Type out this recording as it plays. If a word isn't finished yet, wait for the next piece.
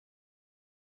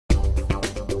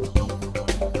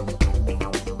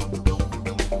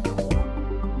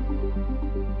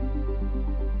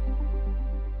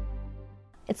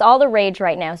it's all the rage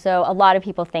right now, so a lot of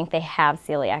people think they have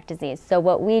celiac disease. So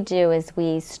what we do is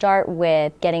we start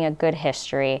with getting a good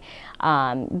history,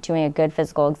 doing a good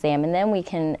physical exam, and then we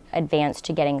can advance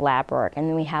to getting lab work. And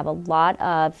then we have a lot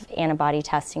of antibody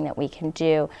testing that we can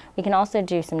do. We can also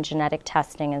do some genetic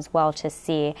testing as well to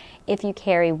see if you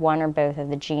carry one or both of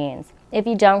the genes. If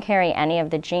you don't carry any of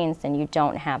the genes, then you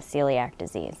don't have celiac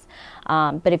disease.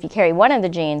 But if you carry one of the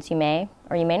genes, you may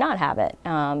or you may not have it,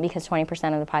 because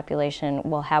 20% of the population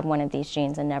will have one of these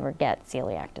genes and never get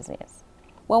celiac disease.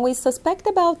 When we suspect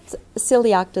about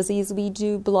celiac disease, we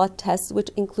do blood tests, which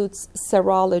includes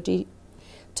serology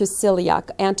to celiac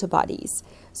antibodies.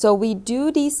 So we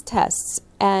do these tests,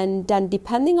 and then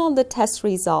depending on the test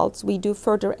results, we do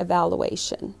further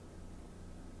evaluation.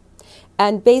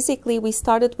 And basically, we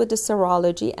started with the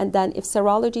serology, and then if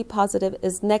serology positive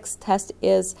is next test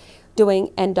is doing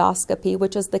endoscopy,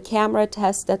 which is the camera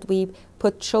test that we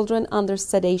put children under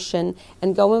sedation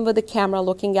and go in with the camera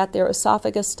looking at their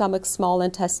esophagus, stomach, small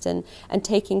intestine, and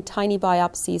taking tiny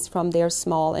biopsies from their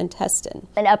small intestine.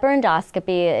 An upper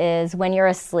endoscopy is when you're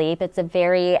asleep. It's a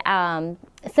very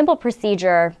simple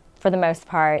procedure. For the most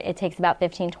part, it takes about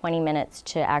 15-20 minutes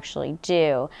to actually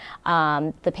do.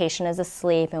 The patient is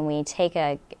asleep, and we take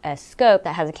a scope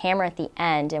that has a camera at the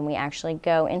end, and we actually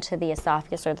go into the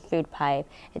esophagus or the food pipe,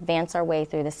 advance our way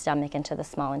through the stomach into the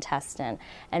small intestine.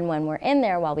 And when we're in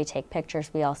there, while we take pictures,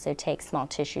 we also take small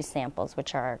tissue samples,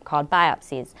 which are called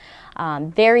biopsies.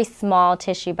 Very small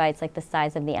tissue bites, like the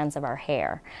size of the ends of our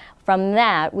hair. From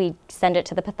that, we send it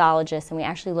to the pathologist, and we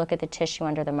actually look at the tissue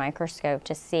under the microscope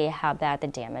to see how bad the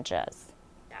damage is.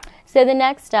 So the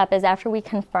next step is, after we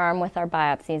confirm with our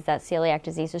biopsies that celiac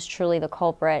disease is truly the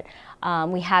culprit,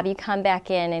 we have you come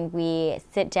back in and we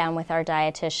sit down with our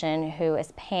dietitian, who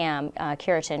is Pam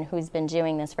Curitin, who's been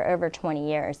doing this for over 20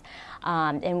 years.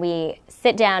 And we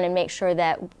sit down and make sure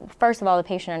that, first of all, the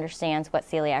patient understands what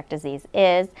celiac disease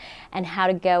is and how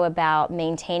to go about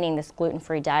maintaining this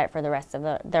gluten-free diet for the rest of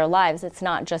their lives. It's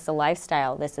not just a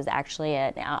lifestyle. This is actually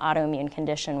an autoimmune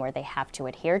condition where they have to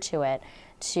adhere to it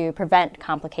to prevent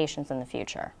complications in the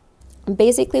future.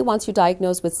 Basically, once you're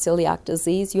diagnosed with celiac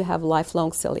disease, you have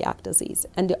lifelong celiac disease.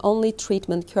 And the only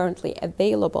treatment currently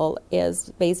available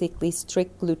is basically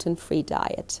strict gluten-free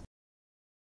diet.